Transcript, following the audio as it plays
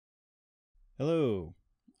Hello!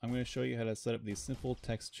 I'm going to show you how to set up the simple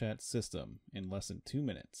text chat system in less than 2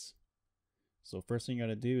 minutes. So first thing you got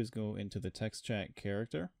to do is go into the text chat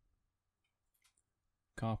character,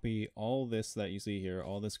 copy all this that you see here,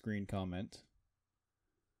 all this green comment,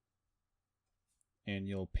 and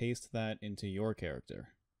you'll paste that into your character,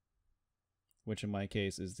 which in my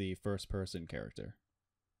case is the first person character.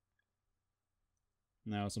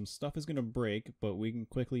 Now some stuff is going to break, but we can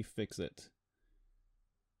quickly fix it.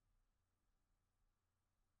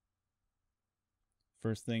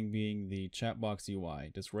 First thing being the chat box UI.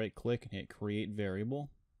 Just right click and hit create variable.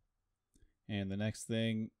 And the next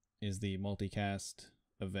thing is the multicast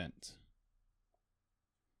event.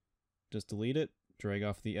 Just delete it, drag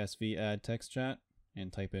off the SV add text chat,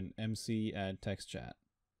 and type in MC add text chat.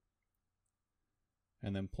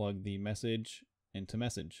 And then plug the message into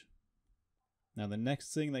message. Now the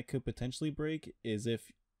next thing that could potentially break is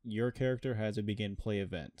if your character has a begin play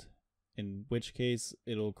event, in which case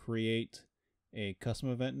it'll create a custom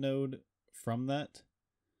event node from that,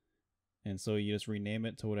 and so you just rename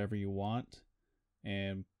it to whatever you want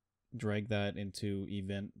and drag that into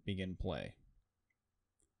event begin play.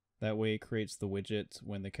 That way it creates the widget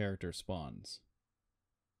when the character spawns.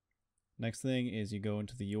 Next thing is you go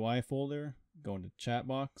into the UI folder, go into chat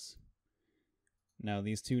box. Now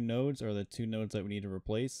these two nodes are the two nodes that we need to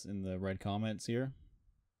replace in the red comments here.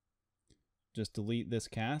 Just delete this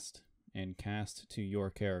cast and cast to your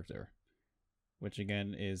character, which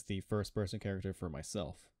again is the first person character for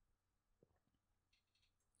myself.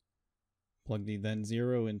 Plug the then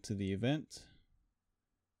 0 into the event,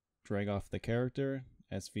 drag off the character,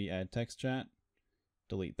 SV add text chat,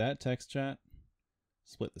 delete that text chat,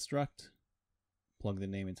 split the struct, plug the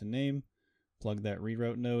name into name, plug that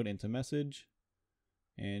reroute node into message,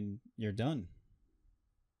 and you're done.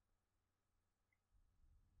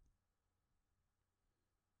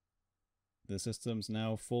 The system's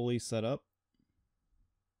now fully set up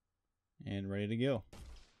and ready to go.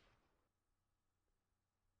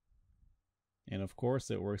 And of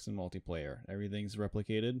course it works in multiplayer. Everything's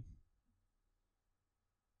replicated.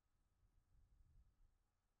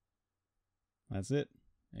 That's it.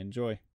 Enjoy.